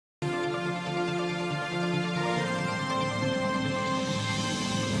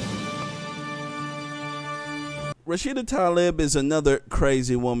Rashida Tlaib is another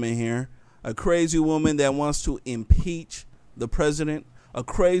crazy woman here. A crazy woman that wants to impeach the president. A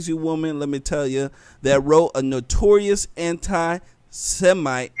crazy woman, let me tell you, that wrote a notorious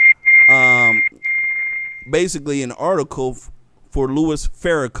anti-Semite, basically an article for Louis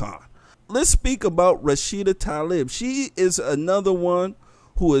Farrakhan. Let's speak about Rashida Tlaib. She is another one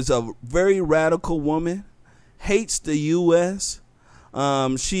who is a very radical woman, hates the U.S.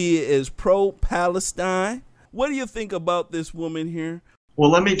 She is pro-Palestine. What do you think about this woman here? Well,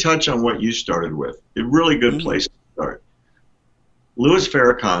 let me touch on what you started with. A really good place to start. Louis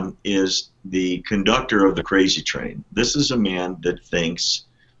Farrakhan is the conductor of the crazy train. This is a man that thinks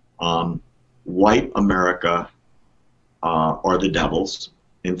white America are the devils.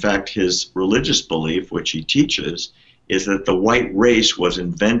 In fact, his religious belief, which he teaches, is that the white race was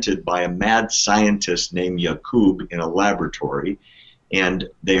invented by a mad scientist named Yaqub in a laboratory, and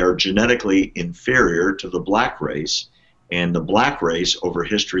they are genetically inferior to the black race. And the black race over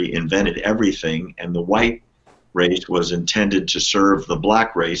history invented everything, and the white race was intended to serve the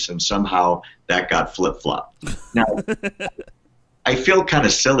black race, and somehow that got flip-flopped. Now, I feel kind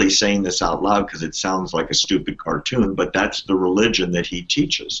of silly saying this out loud because it sounds like a stupid cartoon, but that's the religion that he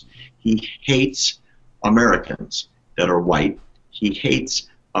teaches. He hates Americans that are white. He hates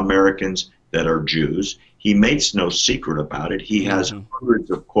Americans that are Jews. He makes no secret about it. He has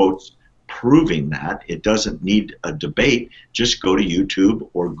hundreds of quotes proving that. It doesn't need a debate. Just go to YouTube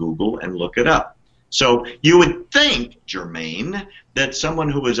or Google and look it up. So you would think, Jermain, that someone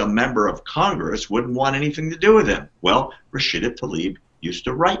who is a member of Congress wouldn't want anything to do with him. Well, Rashida Tlaib used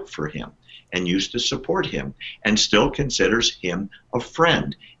to write for him and used to support him and still considers him a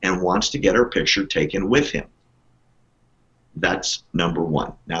friend and wants to get her picture taken with him. That's number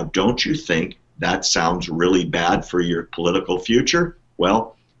one. Now, don't you think that sounds really bad for your political future?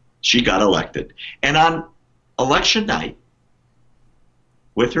 Well, she got elected. And on election night,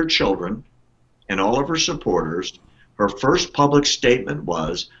 with her children and all of her supporters, her first public statement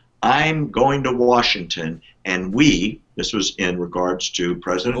was, I'm going to Washington, and we, this was in regards to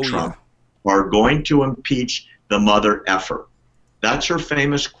President Trump, are going to impeach the mother effer. That's her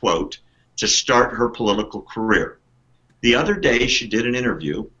famous quote to start her political career. The other day, she did an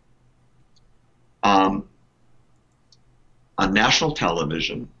interview on national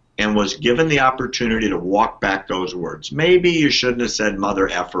television and was given the opportunity to walk back those words. Maybe you shouldn't have said mother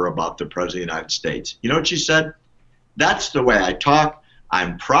effer about the President of the United States. You know what she said? That's the way I talk.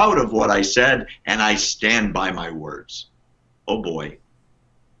 I'm proud of what I said, and I stand by my words. Oh, boy.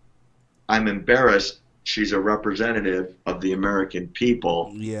 I'm embarrassed she's a representative of the American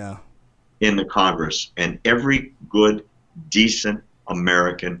people in the Congress, and every good, decent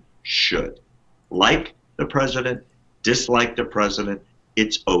American should. Like the president, dislike the president,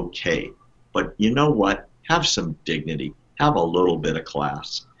 it's okay. But you know what? Have some dignity. Have a little bit of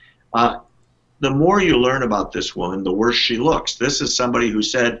class. The more you learn about this woman, the worse she looks. This is somebody who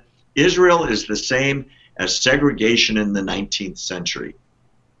said Israel is the same as segregation in the 19th century.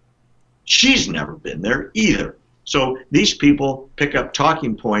 She's never been there either. So these people pick up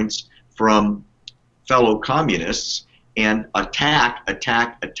talking points from fellow communists and attack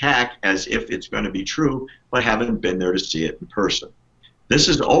as if it's going to be true, but haven't been there to see it in person. This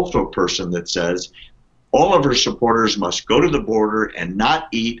is also a person that says all of her supporters must go to the border and not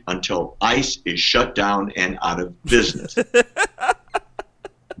eat until ICE is shut down and out of business.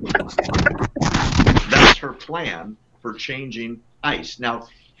 That's her plan for changing ICE. Now,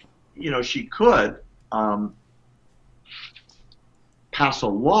 you know, she could pass a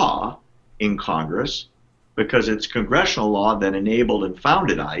law in Congress because it's congressional law that enabled and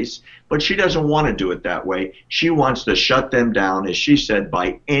founded ICE, but she doesn't want to do it that way. She wants to shut them down, as she said,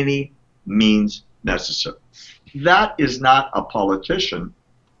 by any means necessary. That is not a politician.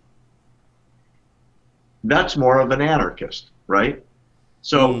 That's more of an anarchist, right?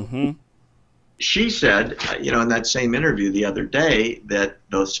 So she said, you know, in that same interview the other day, that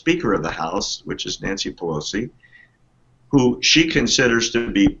the Speaker of the House, which is Nancy Pelosi, who she considers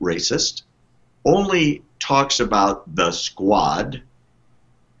to be racist, only talks about the squad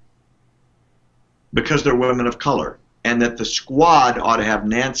because they're women of color, and that the squad ought to have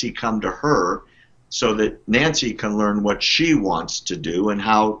Nancy come to her so that Nancy can learn what she wants to do and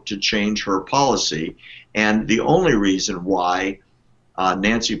how to change her policy. And the only reason why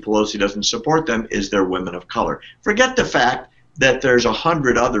Nancy Pelosi doesn't support them is they're women of color. Forget the fact that there's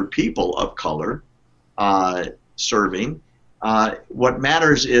 100 other people of color serving. What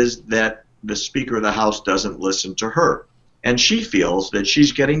matters is that the Speaker of the House doesn't listen to her. And she feels that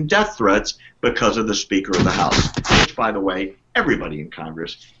she's getting death threats because of the Speaker of the House, which, by the way, everybody in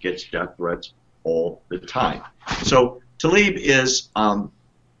Congress gets death threats all the time. So Tlaib is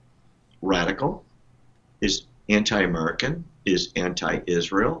radical, is anti-American, is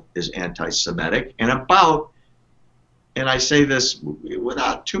anti-Israel, is anti-Semitic, and I say this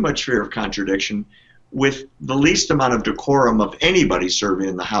without too much fear of contradiction, with the least amount of decorum of anybody serving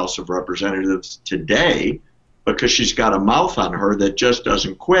in the House of Representatives today, because she's got a mouth on her that just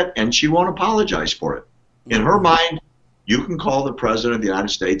doesn't quit, and she won't apologize for it. In her mind, you can call the President of the United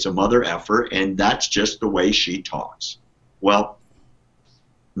States a mother effer, and that's just the way she talks. Well,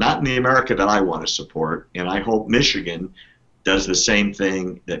 not in the America that I want to support, and I hope Michigan does the same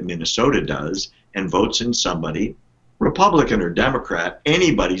thing that Minnesota does and votes in somebody, Republican or Democrat,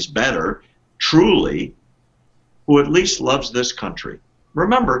 anybody's better, truly, who at least loves this country.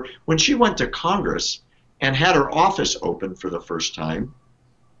 Remember, when she went to Congress and had her office open for the first time,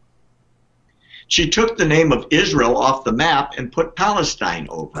 she took the name of Israel off the map and put Palestine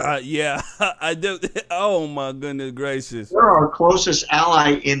over it. Yeah, I do. Oh, my goodness gracious. They're our closest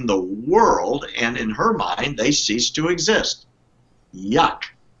ally in the world, and in her mind, they cease to exist. Yuck.